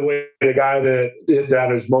 And by the way, the guy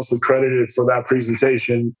that is mostly credited for that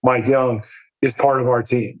presentation, Mike Young, is part of our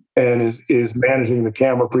team and is managing the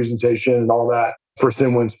camera presentation and all that for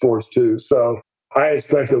SimWin Sports too. So I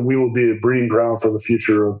expect that we will be a breeding ground for the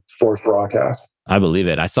future of sports broadcast. I believe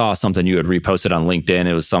it. I saw something you had reposted on LinkedIn.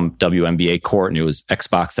 It was some WNBA court and it was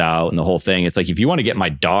Xbox out and the whole thing. It's like, if you want to get my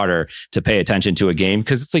daughter to pay attention to a game,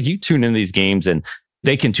 because it's like you tune in these games and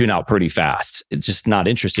they can tune out pretty fast. It's just not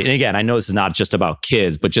interesting. And again, I know this is not just about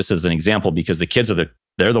kids, but just as an example, because the kids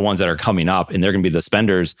they're the ones that are coming up and they're going to be the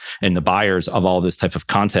spenders and the buyers of all this type of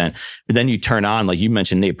content. And then you turn on, like you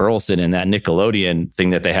mentioned, Nate Burleson and that Nickelodeon thing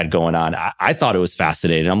that they had going on. I thought it was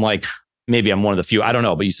fascinating. I'm like, maybe I'm one of the few, I don't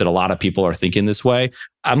know, but you said a lot of people are thinking this way.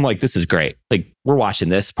 I'm like, this is great. Like, we're watching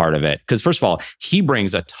this part of it. Because first of all, he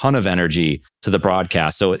brings a ton of energy to the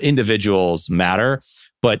broadcast. So individuals matter,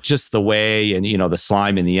 but just the way and, the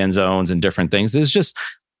slime in the end zones and different things is just,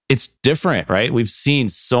 it's different, right? We've seen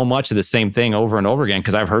so much of the same thing over and over again.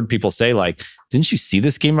 Because I've heard people say like, didn't you see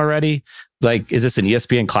this game already? Like, is this an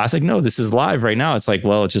ESPN classic? No, this is live right now. It's like,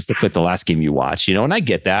 well, it just looked like the last game you watched, and I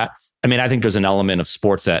get that. I mean, I think there's an element of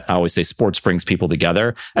sports that I always say sports brings people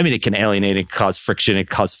together. I mean, it can alienate, it cause friction, it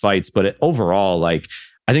cause fights, but overall, like,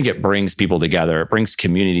 I think it brings people together. It brings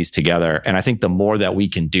communities together. And I think the more that we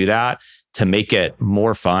can do that to make it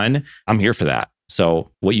more fun, I'm here for that. So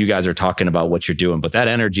what you guys are talking about, what you're doing, but that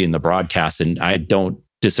energy in the broadcast, and I don't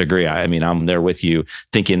disagree. I mean, I'm there with you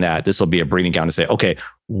thinking that this will be a breeding ground to say, okay,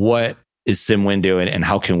 what is SimWin doing and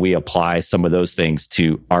how can we apply some of those things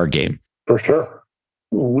to our game? For sure.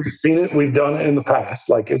 We've seen it. We've done it in the past.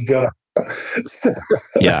 Like, it's gonna.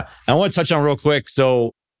 Yeah. I want to touch on real quick.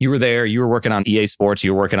 So you were there, you were working on EA Sports,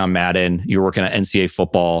 you were working on Madden, you were working on NCAA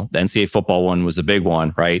football. The NCAA football one was a big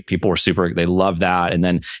one, right? People were they loved that. And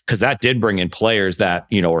then, because that did bring in players that,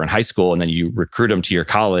 were in high school and then you recruit them to your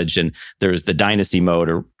college and there's the dynasty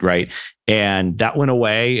mode, right? And that went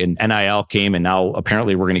away and NIL came and now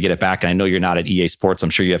apparently we're going to get it back. And I know you're not at EA Sports. I'm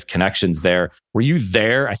sure you have connections there. Were you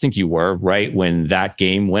there? I think you were, right? When that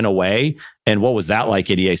game went away. And what was that like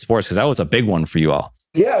at EA Sports? Because that was a big one for you all.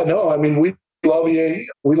 Yeah, no, I mean, we love EA.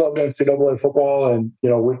 We love NCAA football, and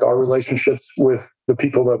with our relationships with the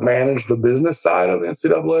people that manage the business side of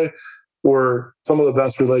NCAA were some of the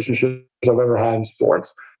best relationships I've ever had in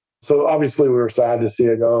sports. So obviously we were sad to see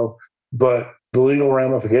it go, but the legal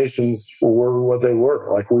ramifications were what they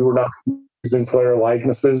were. Like, we were not using player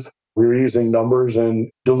likenesses. We were using numbers and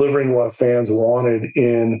delivering what fans wanted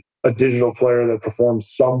in a digital player that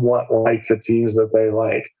performs somewhat like the teams that they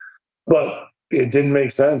like. But it didn't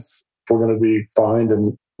make sense. We're going to be fined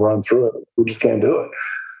and run through it. We just can't do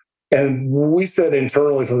it. And we said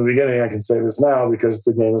internally from the beginning, I can say this now because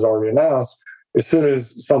the game is already announced, as soon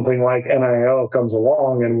as something like NIL comes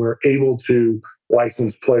along and we're able to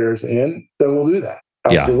license players in, then we'll do that.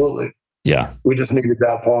 Absolutely. Yeah. We just needed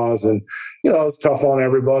that pause. And, it's tough on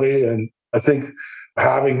everybody. And I think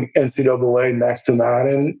having NCAA next to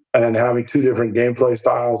Madden and having two different gameplay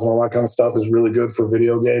styles and all that kind of stuff is really good for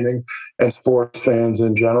video gaming and sports fans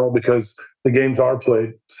in general, because the games are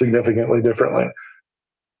played significantly differently.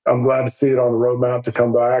 I'm glad to see it on the roadmap to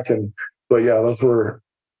come back. But yeah, those were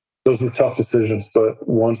tough decisions, but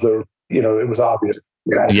ones that, it was obvious.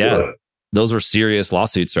 Yeah. Those were serious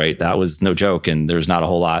lawsuits, right? That was no joke. And there's not a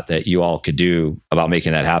whole lot that you all could do about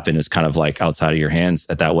making that happen. It's kind of like outside of your hands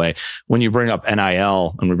at that way. When you bring up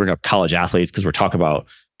NIL and we bring up college athletes, because we're talking about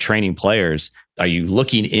training players, are you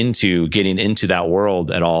looking into getting into that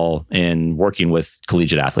world at all and working with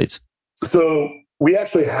collegiate athletes? So we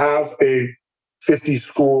actually have a 50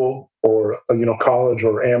 school or, college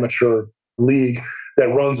or amateur league that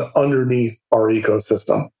runs underneath our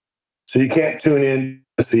ecosystem. So you can't tune in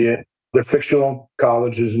to see it. They're fictional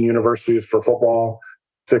colleges and universities for football,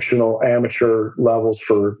 fictional amateur levels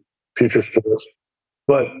for future sports.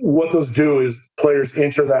 But what those do is players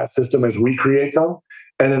enter that system as we create them,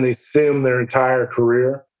 and then they sim their entire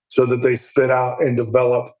career so that they spit out and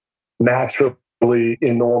develop naturally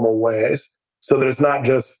in normal ways. So that it's not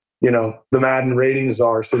just, the Madden ratings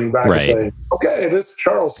are sitting back and saying, okay, this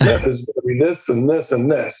Charles Smith is going to be this and this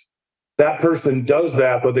and this. That person does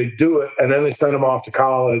that, but they do it, and then they send them off to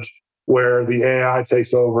college where the AI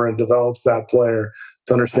takes over and develops that player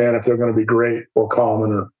to understand if they're going to be great or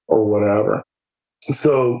common or whatever.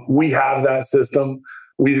 So we have that system.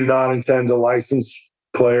 We do not intend to license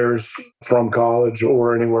players from college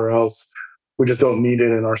or anywhere else. We just don't need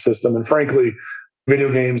it in our system. And frankly,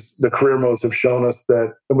 video games, the career modes have shown us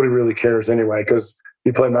that nobody really cares anyway, because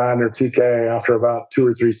you play Madden or 2K after about 2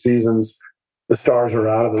 or 3 seasons, the stars are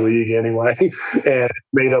out of the league anyway, and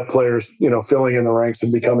made up players, filling in the ranks and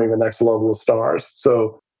becoming the next level of stars.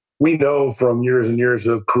 So we know from years and years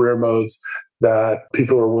of career modes that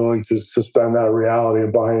people are willing to suspend that reality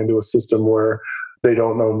and buy into a system where they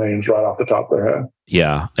don't know names right off the top of their head.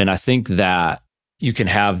 Yeah. And I think that you can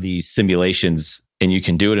have these simulations and you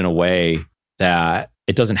can do it in a way that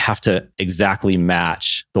it doesn't have to exactly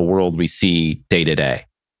match the world we see day to day.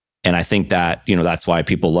 And I think that, that's why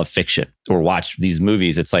people love fiction or watch these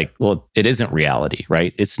movies. It's like, well, it isn't reality,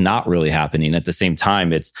 right? It's not really happening. At the same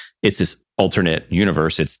time, it's this alternate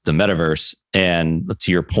universe. It's the metaverse. And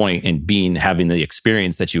to your point, and having the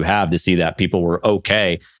experience that you have to see that people were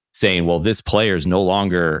okay saying, well, this player is no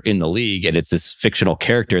longer in the league and it's this fictional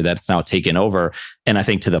character that's now taken over. And I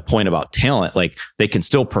think to the point about talent, like they can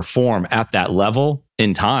still perform at that level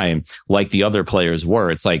in time like the other players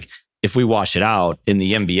were. It's like, if we wash it out in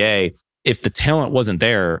the NBA, if the talent wasn't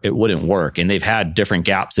there, it wouldn't work. And they've had different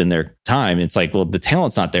gaps in their time. It's like, well, the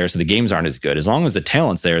talent's not there, so the games aren't as good. As long as the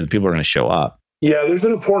talent's there, the people are going to show up. Yeah, there's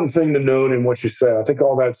an important thing to note in what you say. I think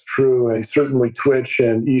all that's true. And certainly Twitch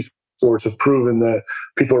and esports have proven that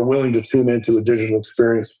people are willing to tune into a digital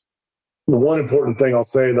experience. The one important thing I'll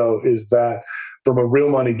say, though, is that from a real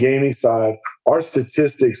money gaming side, our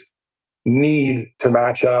statistics need to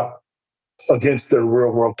match up against their real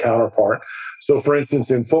world counterpart. So for instance,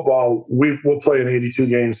 in football, we'll play an 82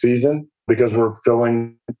 game season because we're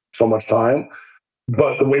filling so much time.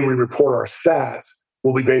 But the way we report our stats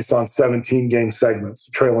will be based on 17 game segments,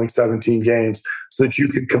 trailing 17 games, so that you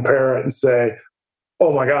can compare it and say,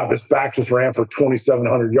 oh my God, this back just ran for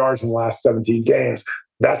 2,700 yards in the last 17 games.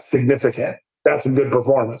 That's significant. That's a good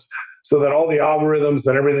performance. So that all the algorithms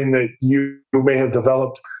and everything that you may have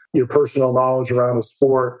developed, your personal knowledge around the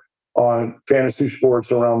sport, on fantasy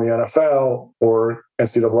sports around the NFL or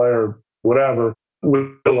NCAA or whatever,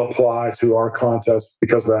 will apply to our contest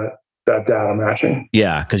because of that data matching.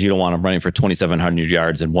 Yeah, because you don't want them running for 2,700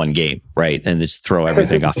 yards in one game, right? And just throw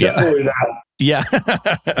everything off. Yeah. Yeah.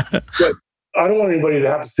 But I don't want anybody to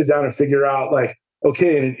have to sit down and figure out, like,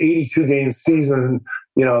 okay, in an 82 game season,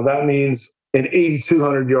 that means an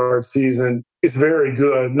 8,200 yard season. It's very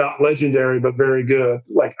good, not legendary, but very good.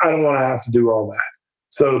 Like, I don't want to have to do all that.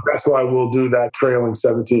 So that's why we'll do that trailing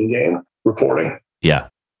 17 game reporting. Yeah.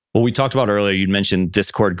 Well, we talked about earlier, you mentioned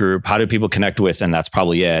Discord group. How do people connect with, and that's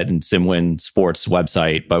probably it, and SimWin Sports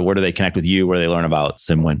website, but where do they connect with you? Where do they learn about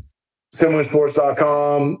SimWin?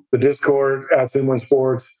 SimWinSports.com, the Discord at SimWin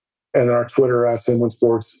Sports, and our Twitter at SimWin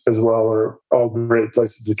Sports as well are all great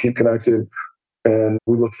places to keep connected. And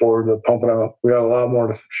we look forward to pumping out. We got a lot more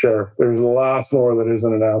to share. There's a lot more that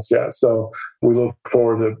isn't announced yet. So we look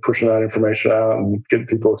forward to pushing that information out and getting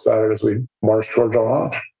people excited as we march towards our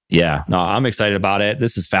launch. Yeah, no, I'm excited about it.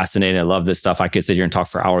 This is fascinating. I love this stuff. I could sit here and talk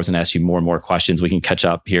for hours and ask you more and more questions. We can catch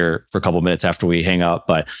up here for a couple of minutes after we hang up.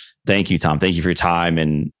 But thank you, Tom. Thank you for your time.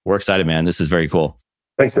 And we're excited, man. This is very cool.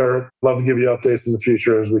 Thanks, Eric. Love to give you updates in the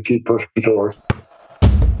future as we keep pushing towards.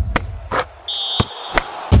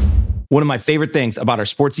 One of my favorite things about our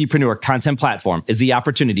Sportsepreneur content platform is the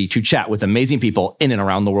opportunity to chat with amazing people in and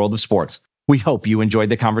around the world of sports. We hope you enjoyed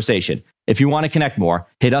the conversation. If you want to connect more,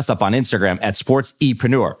 hit us up on Instagram at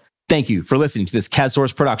Sportsepreneur. Thank you for listening to this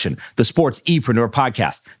CADSource production, the Sportsepreneur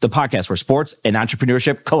podcast, the podcast where sports and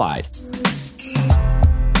entrepreneurship collide.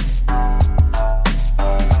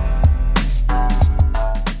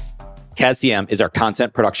 CADCM is our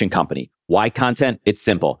content production company. Why content? It's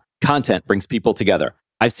simple. Content brings people together.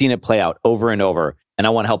 I've seen it play out over and over, and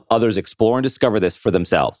I want to help others explore and discover this for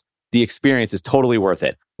themselves. The experience is totally worth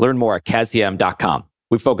it. Learn more at CADCM.com.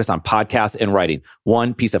 We focus on podcasts and writing,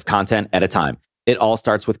 one piece of content at a time. It all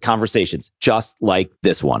starts with conversations, just like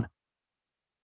this one.